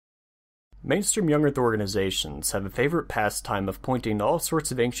Mainstream young earth organizations have a favorite pastime of pointing to all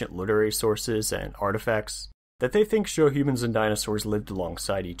sorts of ancient literary sources and artifacts that they think show humans and dinosaurs lived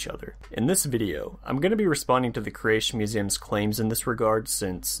alongside each other. In this video, I'm going to be responding to the Creation Museum's claims in this regard,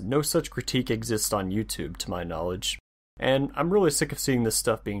 since no such critique exists on YouTube to my knowledge, and I'm really sick of seeing this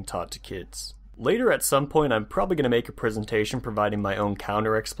stuff being taught to kids. Later at some point, I'm probably going to make a presentation providing my own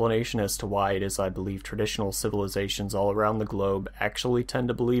counter-explanation as to why it is I believe traditional civilizations all around the globe actually tend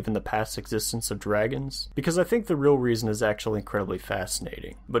to believe in the past existence of dragons, because I think the real reason is actually incredibly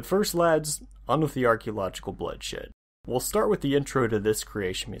fascinating. But first, lads, on with the archaeological bloodshed. We'll start with the intro to this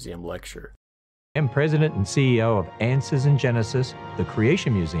Creation Museum lecture. I'm President and CEO of Answers in Genesis, the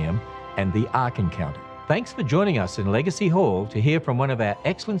Creation Museum, and the Ark Encounter. Thanks for joining us in Legacy Hall to hear from one of our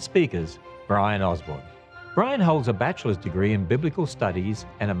excellent speakers, Brian Osborne. Brian holds a bachelor's degree in biblical studies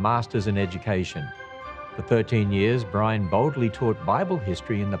and a master's in education. For 13 years, Brian boldly taught Bible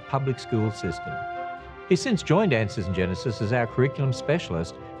history in the public school system. He's since joined Answers in Genesis as our curriculum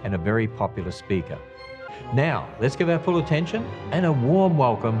specialist and a very popular speaker. Now, let's give our full attention and a warm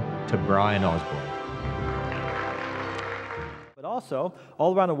welcome to Brian Osborne. But also,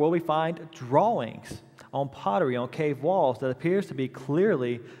 all around the world we find drawings on pottery, on cave walls, that appears to be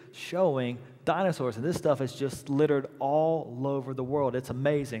clearly showing dinosaurs. And this stuff is just littered all over the world. It's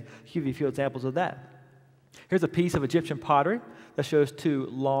amazing. I'll give you a few examples of that. Here's a piece of Egyptian pottery that shows two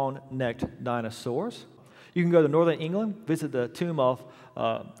long-necked dinosaurs. You can go to northern England, visit the tomb of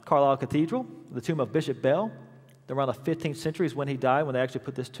Carlisle Cathedral, the tomb of Bishop Bell. Around the 15th century is when he died, when they actually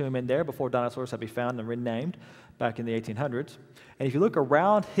put this tomb in there before dinosaurs had been found and renamed back in the 1800s. And if you look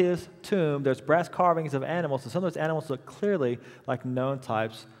around his tomb, there's brass carvings of animals, and some of those animals look clearly like known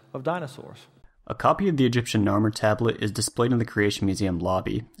types of dinosaurs. A copy of the Egyptian Narmer tablet is displayed in the Creation Museum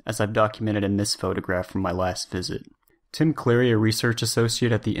lobby, as I've documented in this photograph from my last visit. Tim Clary, a research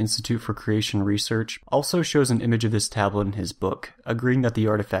associate at the Institute for Creation Research, also shows an image of this tablet in his book, agreeing that the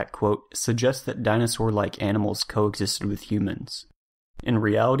artifact, quote, suggests that dinosaur-like animals coexisted with humans. In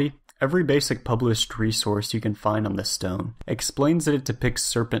reality, every basic published resource you can find on this stone explains that it depicts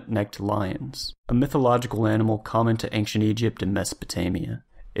serpent-necked lions, a mythological animal common to ancient Egypt and Mesopotamia.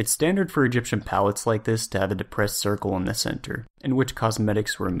 It's standard for Egyptian palettes like this to have a depressed circle in the center, in which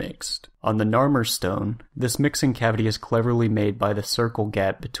cosmetics were mixed. On the Narmer stone, this mixing cavity is cleverly made by the circle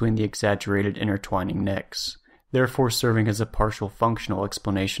gap between the exaggerated intertwining necks, therefore serving as a partial functional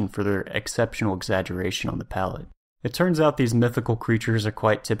explanation for their exceptional exaggeration on the palette. It turns out these mythical creatures are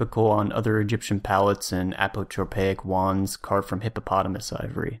quite typical on other Egyptian palettes and apotropaic wands carved from hippopotamus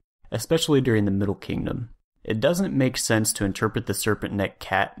ivory, especially during the Middle Kingdom. It doesn't make sense to interpret the serpent-necked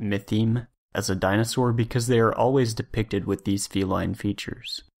cat mytheme as a dinosaur because they are always depicted with these feline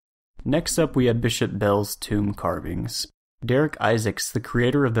features. Next up, we have Bishop Bell's tomb carvings. Derek Isaacs, the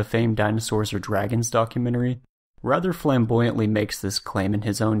creator of the famed Dinosaurs or Dragons documentary, rather flamboyantly makes this claim in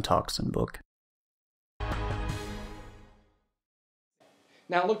his own talks and book.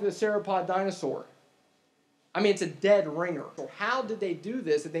 Now look at the sauropod dinosaur. I mean, it's a dead ringer. So how did they do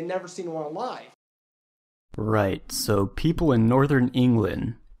this if they'd never seen one alive? Right, so people in northern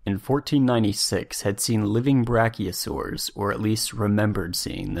England in 1496 had seen living brachiosaurs, or at least remembered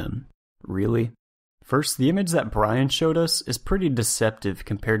seeing them. Really? First, the image that Brian showed us is pretty deceptive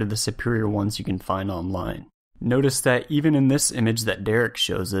compared to the superior ones you can find online. Notice that even in this image that Derek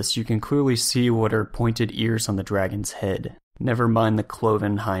shows us, you can clearly see what are pointed ears on the dragon's head, never mind the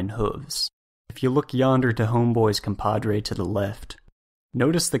cloven hind hooves. If you look yonder to Homeboy's compadre to the left,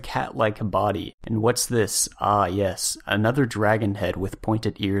 notice the cat-like body, and what's this? Ah yes, another dragon head with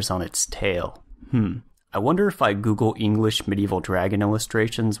pointed ears on its tail. I wonder if I Google English medieval dragon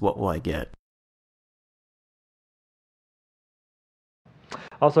illustrations, what will I get?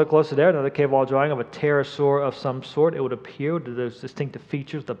 Also close to there, another cave wall drawing of a pterosaur of some sort. It would appear with those distinctive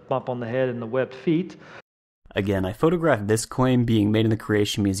features, the bump on the head and the webbed feet. Again, I photographed this claim being made in the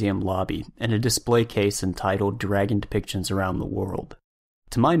Creation Museum lobby, in a display case entitled Dragon Depictions Around the World.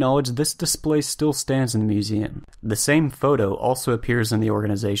 To my knowledge, this display still stands in the museum. The same photo also appears in the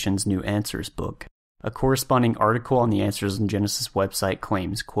organization's new Answers book. A corresponding article on the Answers in Genesis website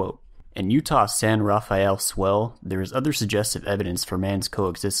claims, quote, in Utah's San Rafael Swell, there is other suggestive evidence for man's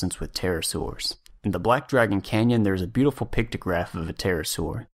coexistence with pterosaurs. In the Black Dragon Canyon, there is a beautiful pictograph of a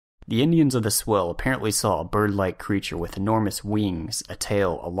pterosaur. The Indians of the swell apparently saw a bird-like creature with enormous wings, a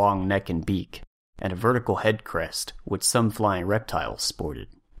tail, a long neck and beak, and a vertical head crest, which some flying reptiles sported.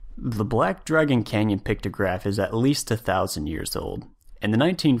 The Black Dragon Canyon pictograph is at least 1,000 years old. In the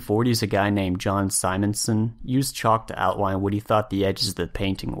 1940s, a guy named John Simonson used chalk to outline what he thought the edges of the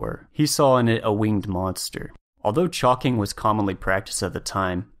painting were. He saw in it a winged monster. Although chalking was commonly practiced at the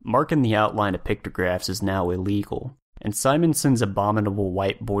time, marking the outline of pictographs is now illegal, and Simonson's abominable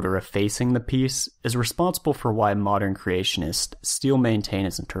white border effacing the piece is responsible for why modern creationists still maintain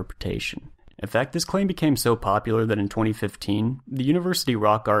its interpretation. In fact, this claim became so popular that in 2015, the university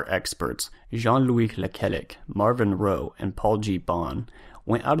rock art experts Jean-Louis Lequelec, Marvin Rowe, and Paul G. Bond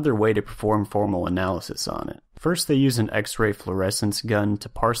went out of their way to perform formal analysis on it. First, they used an X-ray fluorescence gun to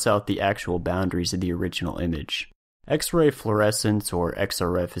parse out the actual boundaries of the original image. X-ray fluorescence, or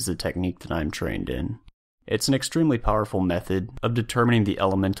XRF, is a technique that I'm trained in. It's an extremely powerful method of determining the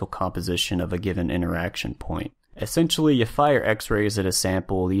elemental composition of a given interaction point. Essentially, you fire X-rays at a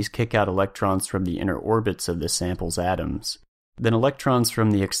sample, these kick out electrons from the inner orbits of the sample's atoms. Then electrons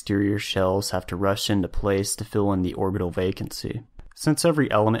from the exterior shells have to rush into place to fill in the orbital vacancy. Since every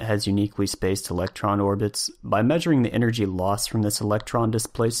element has uniquely spaced electron orbits, by measuring the energy lost from this electron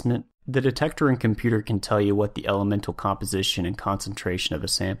displacement, the detector and computer can tell you what the elemental composition and concentration of a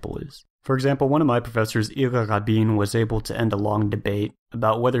sample is. For example, one of my professors, Ira Rabin, was able to end a long debate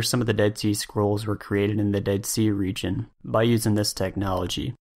about whether some of the Dead Sea Scrolls were created in the Dead Sea region by using this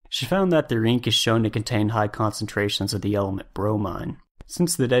technology. She found that their ink is shown to contain high concentrations of the element bromine.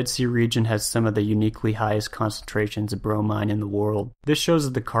 Since the Dead Sea region has some of the uniquely highest concentrations of bromine in the world, this shows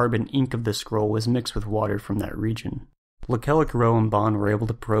that the carbon ink of the scroll was mixed with water from that region. Lequelec, Rowe, and Bond were able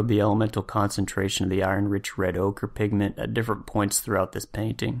to probe the elemental concentration of the iron-rich red ochre pigment at different points throughout this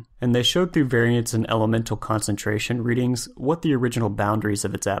painting, and they showed through variance in elemental concentration readings what the original boundaries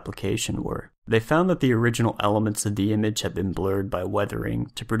of its application were. They found that the original elements of the image had been blurred by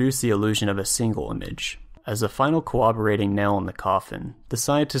weathering to produce the illusion of a single image. As a final corroborating nail in the coffin, the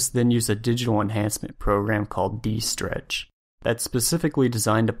scientists then used a digital enhancement program called D-Stretch that's specifically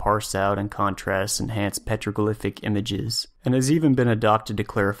designed to parse out and contrast enhanced petroglyphic images, and has even been adopted to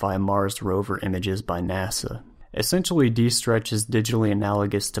clarify Mars rover images by NASA. Essentially, D-Stretch is digitally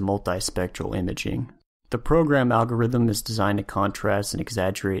analogous to multispectral imaging. The program algorithm is designed to contrast and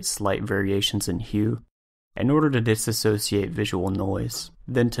exaggerate slight variations in hue in order to disassociate visual noise,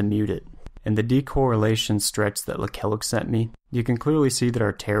 then to mute it. In the decorrelation stretch that Lequelec sent me, you can clearly see that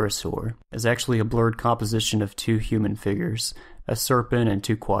our pterosaur is actually a blurred composition of two human figures, a serpent and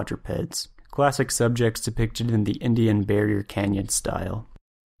two quadrupeds, classic subjects depicted in the Indian Barrier Canyon style.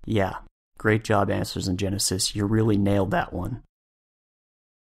 Yeah, great job, Answers in Genesis, you really nailed that one.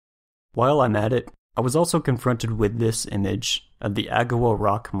 While I'm at it, I was also confronted with this image of the Agawa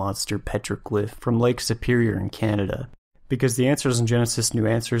rock monster petroglyph from Lake Superior in Canada, because the Answers in Genesis New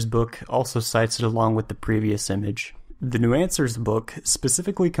Answers book also cites it along with the previous image. The New Answers book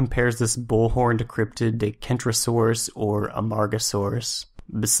specifically compares this bullhorned cryptid to Kentrosaurus or Amargasaurus.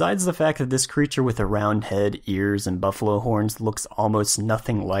 Besides the fact that this creature with a round head, ears, and buffalo horns looks almost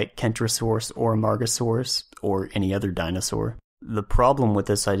nothing like Kentrosaurus or Amargasaurus, or any other dinosaur, the problem with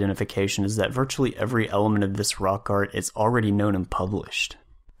this identification is that virtually every element of this rock art is already known and published.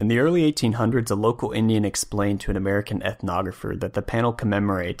 In the early 1800s, a local Indian explained to an American ethnographer that the panel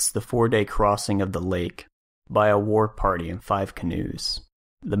commemorates the 4-day crossing of the lake by a war party in 5 canoes.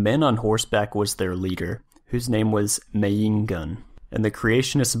 The man on horseback was their leader, whose name was Mayingun, and the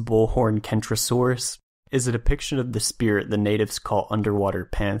creationist bullhorn Kentrosaurus is a depiction of the spirit the natives call underwater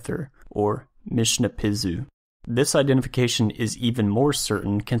panther, or Mishnapizu. This identification is even more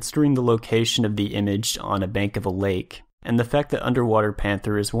certain considering the location of the image on a bank of a lake, and the fact that underwater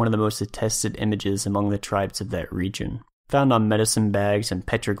panther is one of the most attested images among the tribes of that region, found on medicine bags and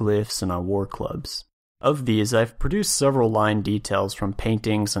petroglyphs and on war clubs. Of these, I've produced several line details from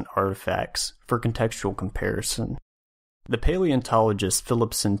paintings and artifacts for contextual comparison. The paleontologist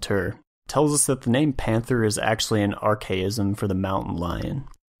Philip Center tells us that the name panther is actually an archaism for the mountain lion,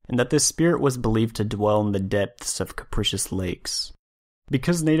 and that this spirit was believed to dwell in the depths of capricious lakes.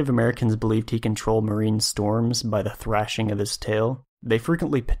 Because Native Americans believed he controlled marine storms by the thrashing of his tail, they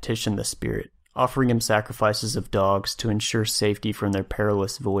frequently petitioned the spirit, offering him sacrifices of dogs to ensure safety from their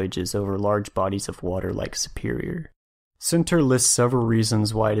perilous voyages over large bodies of water like Superior. Center lists several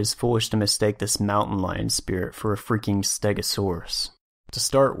reasons why it is foolish to mistake this mountain lion spirit for a freaking stegosaurus. To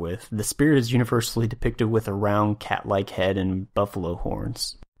start with, the spirit is universally depicted with a round cat-like head and buffalo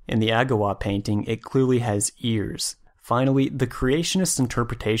horns. In the Agawa painting, it clearly has ears. Finally, the creationist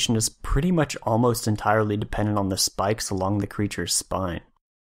interpretation is pretty much almost entirely dependent on the spikes along the creature's spine.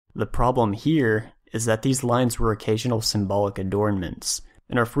 The problem here is that these lines were occasional symbolic adornments,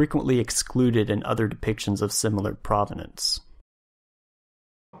 and are frequently excluded in other depictions of similar provenance.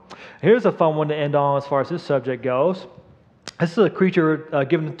 Here's a fun one to end on as far as this subject goes. This is a creature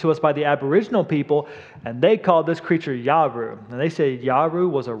given to us by the Aboriginal people, and they called this creature Yaru. And they say Yaru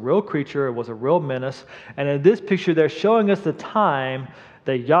was a real creature, it was a real menace. And in this picture, they're showing us the time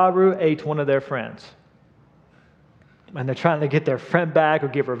that Yaru ate one of their friends. And they're trying to get their friend back or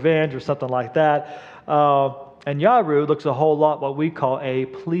get revenge or something like that. And Yaru looks a whole lot what we call a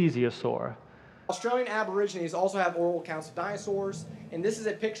plesiosaur. Australian Aborigines also have oral accounts of dinosaurs, and this is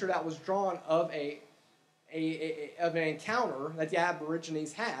a picture that was drawn of an encounter that the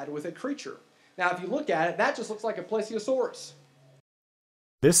Aborigines had with a creature. Now, if you look at it, that just looks like a plesiosaurus.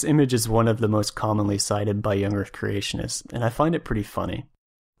 This image is one of the most commonly cited by young Earth creationists, and I find it pretty funny.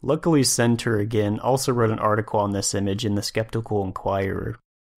 Luckily, Center again also wrote an article on this image in the Skeptical Inquirer,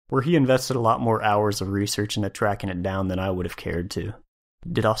 where he invested a lot more hours of research into tracking it down than I would have cared to.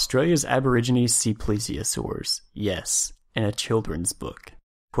 Did Australia's Aborigines see plesiosaurs? Yes, in a children's book.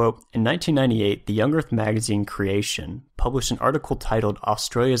 Quote, in 1998, the Young Earth magazine Creation published an article titled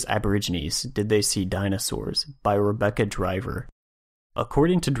Australia's Aborigines, Did They See Dinosaurs? By Rebecca Driver.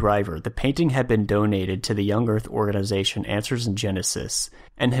 According to Driver, the painting had been donated to the Young Earth organization Answers in Genesis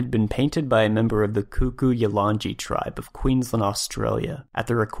and had been painted by a member of the Kuku-Yalanji tribe of Queensland, Australia, at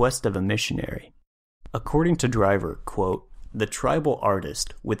the request of a missionary. According to Driver, quote, the tribal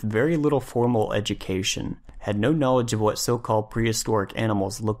artist, with very little formal education, had no knowledge of what so-called prehistoric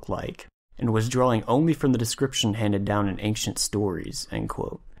animals looked like, and was drawing only from the description handed down in ancient stories, end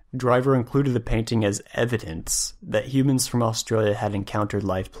quote. Driver included the painting as evidence that humans from Australia had encountered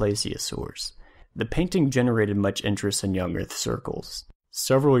live plesiosaurs. The painting generated much interest in young Earth circles.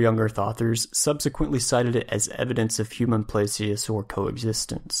 Several young Earth authors subsequently cited it as evidence of human plesiosaur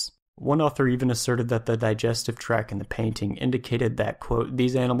coexistence. One author even asserted that the digestive tract in the painting indicated that, quote,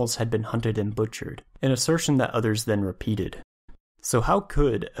 these animals had been hunted and butchered, an assertion that others then repeated. So how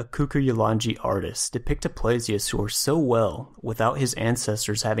could a Kuku-Yalanji artist depict a plesiosaur so well without his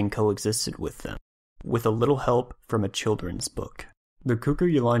ancestors having coexisted with them, with a little help from a children's book? The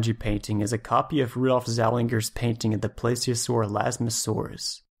Kuku-Yalanji painting is a copy of Rudolf Zallinger's painting of the plesiosaur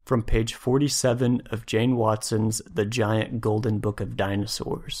Elasmosaurus, from page 47 of Jane Watson's The Giant Golden Book of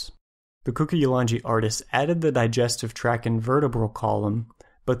Dinosaurs. The Kuku-Yalanji artist added the digestive tract and vertebral column,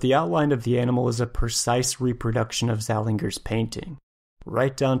 but the outline of the animal is a precise reproduction of Zallinger's painting,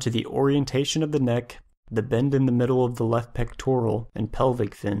 right down to the orientation of the neck, the bend in the middle of the left pectoral and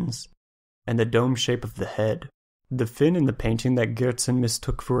pelvic fins, and the dome shape of the head. The fin in the painting that Gertsen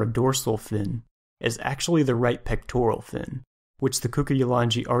mistook for a dorsal fin is actually the right pectoral fin, which the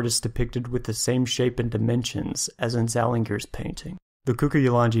Kuku-Yalanji artist depicted with the same shape and dimensions as in Zallinger's painting. The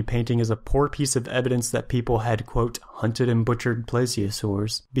Kuku-Yalanji painting is a poor piece of evidence that people had, quote, hunted and butchered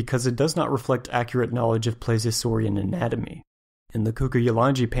plesiosaurs, because it does not reflect accurate knowledge of plesiosaurian anatomy. In the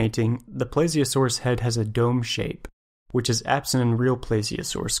Kuku-Yalanji painting, the plesiosaur's head has a dome shape, which is absent in real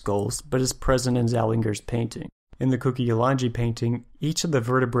plesiosaur skulls, but is present in Zallinger's painting. In the Kuku-Yalanji painting, each of the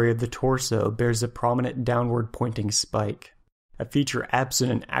vertebrae of the torso bears a prominent downward pointing spike, a feature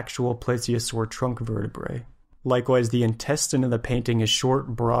absent in actual plesiosaur trunk vertebrae. Likewise, the intestine in the painting is short,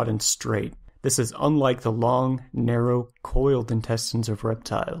 broad, and straight. This is unlike the long, narrow, coiled intestines of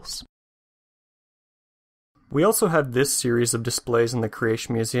reptiles. We also have this series of displays in the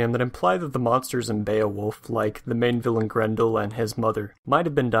Creation Museum that imply that the monsters in Beowulf, like the main villain Grendel and his mother, might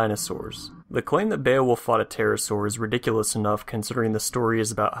have been dinosaurs. The claim that Beowulf fought a pterosaur is ridiculous enough considering the story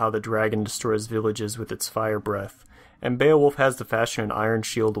is about how the dragon destroys villages with its fire breath, and Beowulf has to fashion an iron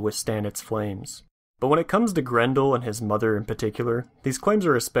shield to withstand its flames. But when it comes to Grendel and his mother in particular, these claims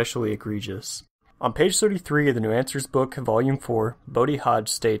are especially egregious. On page 33 of the New Answers book, volume 4, Bodie Hodge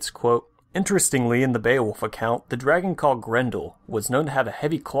states, quote, interestingly, in the Beowulf account, the dragon called Grendel was known to have a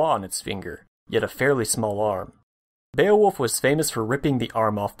heavy claw on its finger, yet a fairly small arm. Beowulf was famous for ripping the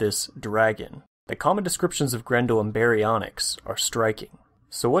arm off this dragon. The common descriptions of Grendel and baryonyx are striking.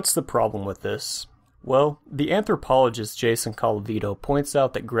 So what's the problem with this? Well, the anthropologist Jason Colavito points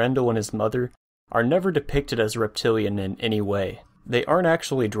out that Grendel and his mother are never depicted as reptilian in any way. They aren't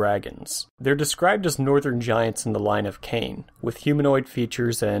actually dragons. They're described as northern giants in the line of Cain, with humanoid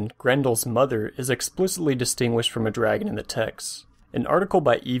features, and Grendel's mother is explicitly distinguished from a dragon in the text. An article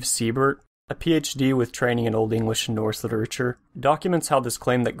by Eve Siebert, a PhD with training in Old English and Norse literature, documents how this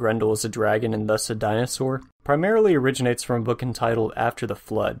claim that Grendel is a dragon and thus a dinosaur primarily originates from a book entitled After the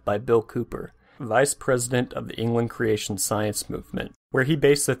Flood by Bill Cooper, vice president of the England Creation Science Movement, where he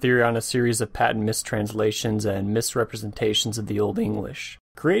based the theory on a series of patent mistranslations and misrepresentations of the Old English.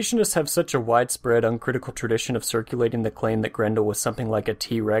 Creationists have such a widespread, uncritical tradition of circulating the claim that Grendel was something like a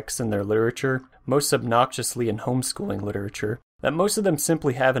T-Rex in their literature, most obnoxiously in homeschooling literature, that most of them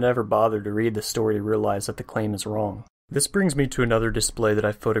simply haven't ever bothered to read the story to realize that the claim is wrong. This brings me to another display that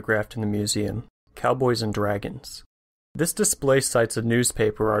I photographed in the museum, Cowboys and Dragons. This display cites a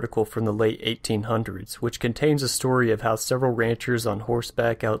newspaper article from the late 1800s, which contains a story of how several ranchers on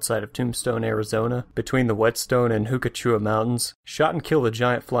horseback outside of Tombstone, Arizona, between the Whetstone and Hookachua Mountains, shot and killed a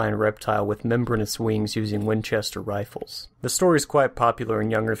giant flying reptile with membranous wings using Winchester rifles. The story is quite popular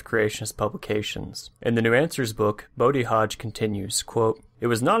in young Earth Creationist publications. In the New Answers book, Bodie Hodge continues, quote, "It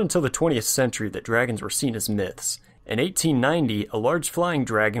was not until the 20th century that dragons were seen as myths. In 1890, a large flying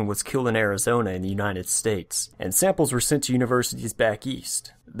dragon was killed in Arizona in the United States, and samples were sent to universities back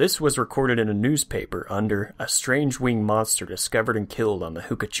east. This was recorded in a newspaper under "A Strange Winged Monster Discovered and Killed on the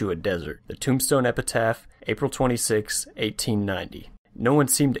Hookachua Desert." The Tombstone Epitaph, April 26, 1890. No one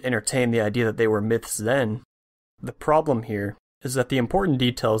seemed to entertain the idea that they were myths then. The problem here is that the important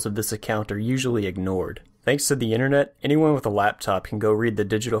details of this account are usually ignored. Thanks to the internet, anyone with a laptop can go read the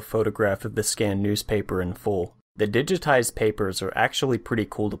digital photograph of the scanned newspaper in full. The digitized papers are actually pretty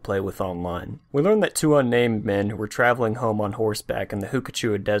cool to play with online. We learned that two unnamed men who were traveling home on horseback in the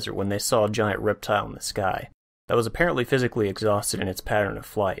Hookachua Desert when they saw a giant reptile in the sky that was apparently physically exhausted in its pattern of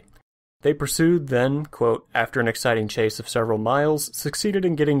flight. They pursued, then, quote, "after an exciting chase of several miles, succeeded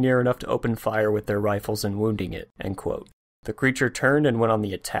in getting near enough to open fire with their rifles and wounding it," end quote. The creature turned and went on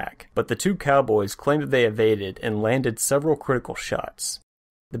the attack, but the two cowboys claimed that they evaded and landed several critical shots.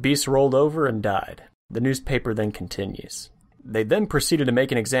 The beast rolled over and died. The newspaper then continues. They then proceeded to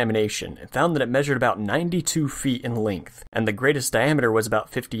make an examination and found that it measured about 92 feet in length, and the greatest diameter was about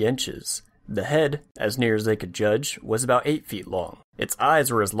 50 inches. The head, as near as they could judge, was about 8 feet long. Its eyes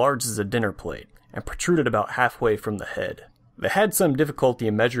were as large as a dinner plate, and protruded about halfway from the head. They had some difficulty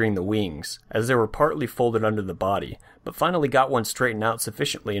in measuring the wings, as they were partly folded under the body, but finally got one straightened out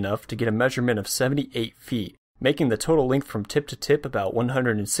sufficiently enough to get a measurement of 78 feet, making the total length from tip to tip about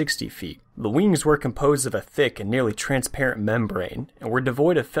 160 feet. The wings were composed of a thick and nearly transparent membrane, and were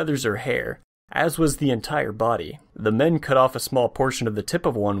devoid of feathers or hair, as was the entire body. The men cut off a small portion of the tip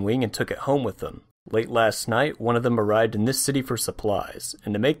of one wing and took it home with them. Late last night, one of them arrived in this city for supplies,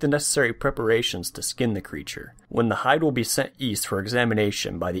 and to make the necessary preparations to skin the creature, when the hide will be sent east for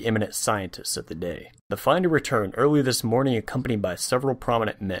examination by the eminent scientists of the day. The finder returned early this morning accompanied by several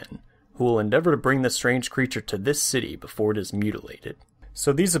prominent men, who will endeavor to bring the strange creature to this city before it is mutilated.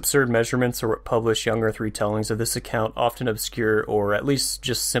 So these absurd measurements are what published young Earth retellings of this account often obscure or at least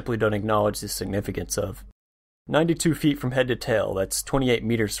just simply don't acknowledge the significance of. 92 feet from head to tail, that's 28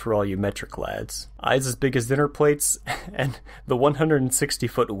 meters for all you metric lads. Eyes as big as dinner plates, and the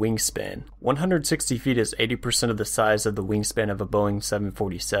 160-foot wingspan. 160 feet is 80% of the size of the wingspan of a Boeing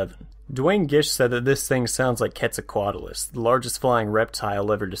 747. Dwayne Gish said that this thing sounds like Quetzalcoatlus, the largest flying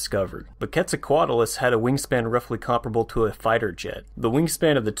reptile ever discovered. But Quetzalcoatlus had a wingspan roughly comparable to a fighter jet. The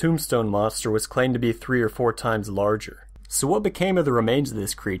wingspan of the Tombstone monster was claimed to be 3 or 4 times larger. So what became of the remains of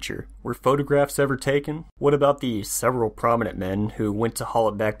this creature? Were photographs ever taken? What about the several prominent men who went to haul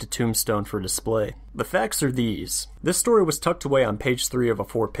it back to Tombstone for display? The facts are these. This story was tucked away on page 3 of a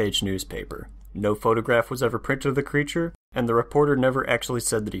 4-page newspaper. No photograph was ever printed of the creature, and the reporter never actually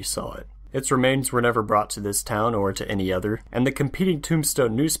said that he saw it. Its remains were never brought to this town or to any other, and the competing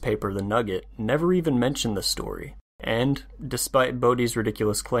Tombstone newspaper, The Nugget, never even mentioned the story. And, despite Bodie's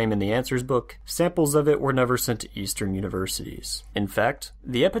ridiculous claim in the Answers book, samples of it were never sent to Eastern universities. In fact,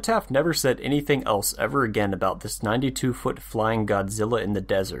 the epitaph never said anything else ever again about this 92-foot flying Godzilla in the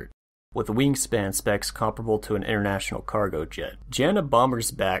desert, with wingspan specs comparable to an international cargo jet. Jana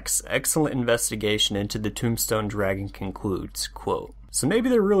Bommersback's excellent investigation into the Tombstone Dragon concludes, quote, "So maybe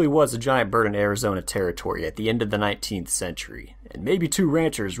there really was a giant bird in Arizona territory at the end of the 19th century, and maybe 2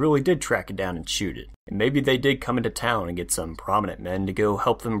 ranchers really did track it down and shoot it, and maybe they did come into town and get some prominent men to go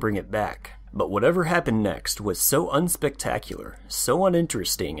help them bring it back. But whatever happened next was so unspectacular, so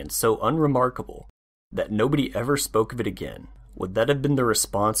uninteresting, and so unremarkable that nobody ever spoke of it again. Would that have been the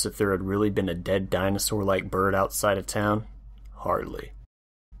response if there had really been a dead dinosaur-like bird outside of town? Hardly."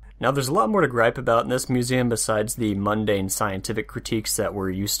 Now, there's a lot more to gripe about in this museum besides the mundane scientific critiques that we're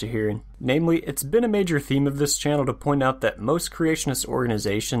used to hearing. Namely, it's been a major theme of this channel to point out that most creationist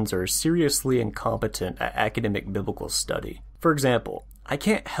organizations are seriously incompetent at academic biblical study. For example, I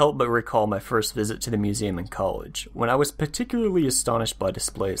can't help but recall my first visit to the museum in college, when I was particularly astonished by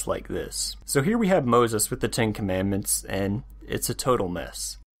displays like this. So here we have Moses with the 10 Commandments, and it's a total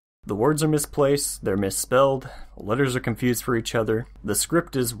mess. The words are misplaced, they're misspelled, letters are confused for each other. The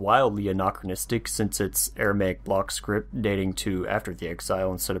script is wildly anachronistic since it's Aramaic block script dating to after the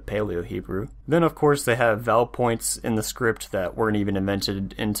exile instead of Paleo-Hebrew. Then of course they have vowel points in the script that weren't even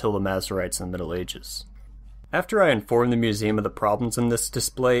invented until the Masoretes in the Middle Ages. After I informed the museum of the problems in this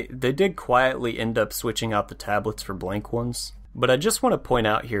display, they did quietly end up switching out the tablets for blank ones. But I just want to point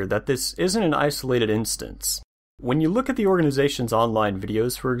out here that this isn't an isolated instance. When you look at the organization's online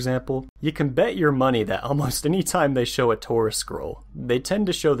videos, for example, you can bet your money that almost any time they show a Torah scroll, they tend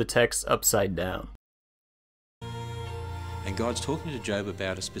to show the text upside down. And God's talking to Job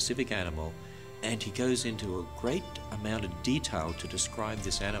about a specific animal, and he goes into a great amount of detail to describe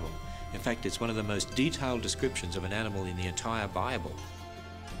this animal. In fact, it's one of the most detailed descriptions of an animal in the entire Bible.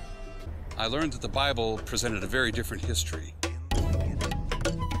 I learned that the Bible presented a very different history.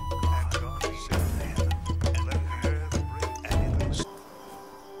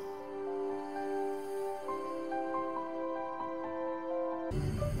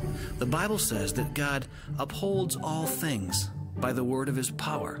 The Bible says that God upholds all things by the word of his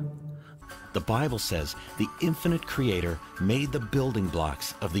power. The Bible says the infinite Creator made the building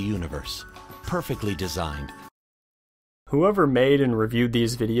blocks of the universe, perfectly designed. Whoever made and reviewed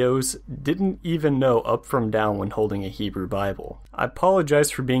these videos didn't even know up from down when holding a Hebrew Bible. I apologize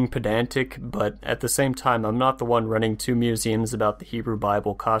for being pedantic, but at the same time I'm not the one running 2 museums about the Hebrew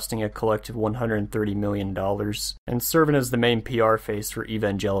Bible costing a collective $130 million and serving as the main PR face for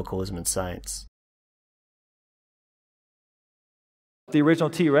evangelicalism and science. The original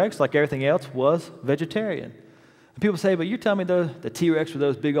T-Rex, like everything else, was vegetarian. And people say, but you're telling me the T-Rex with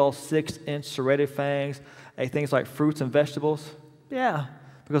those big old 6-inch serrated fangs ate things like fruits and vegetables? Yeah,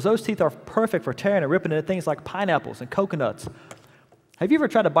 because those teeth are perfect for tearing and ripping into things like pineapples and coconuts. Have you ever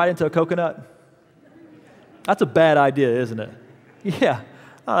tried to bite into a coconut? That's a bad idea, isn't it? Yeah,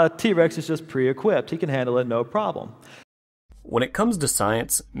 T-Rex is just pre-equipped. He can handle it no problem. When it comes to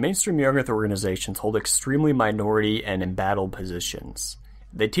science, mainstream young earth organizations hold extremely minority and embattled positions.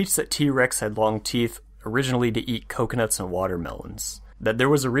 They teach that T-Rex had long teeth originally to eat coconuts and watermelons, that there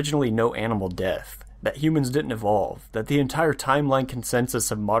was originally no animal death, that humans didn't evolve, that the entire timeline consensus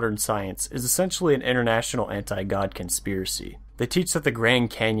of modern science is essentially an international anti-God conspiracy. They teach that the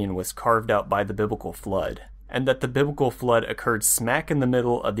Grand Canyon was carved out by the biblical flood, and that the biblical flood occurred smack in the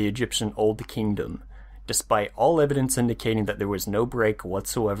middle of the Egyptian Old Kingdom, despite all evidence indicating that there was no break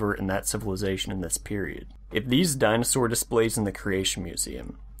whatsoever in that civilization in this period. If these dinosaur displays in the Creation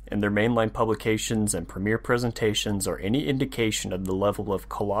Museum, and their mainline publications and premiere presentations are any indication of the level of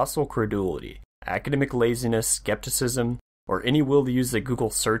colossal credulity, academic laziness, skepticism, or any will to use the Google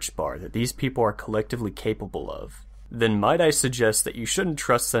search bar that these people are collectively capable of, then might I suggest that you shouldn't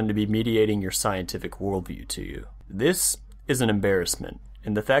trust them to be mediating your scientific worldview to you. This is an embarrassment,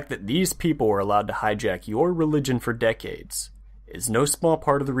 and the fact that these people were allowed to hijack your religion for decades is no small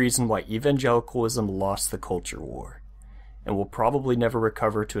part of the reason why evangelicalism lost the culture war, and will probably never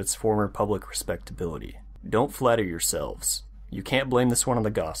recover to its former public respectability. Don't flatter yourselves. You can't blame this one on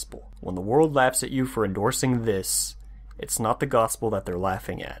the gospel. When the world laughs at you for endorsing this, it's not the gospel that they're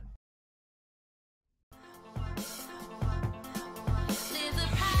laughing at.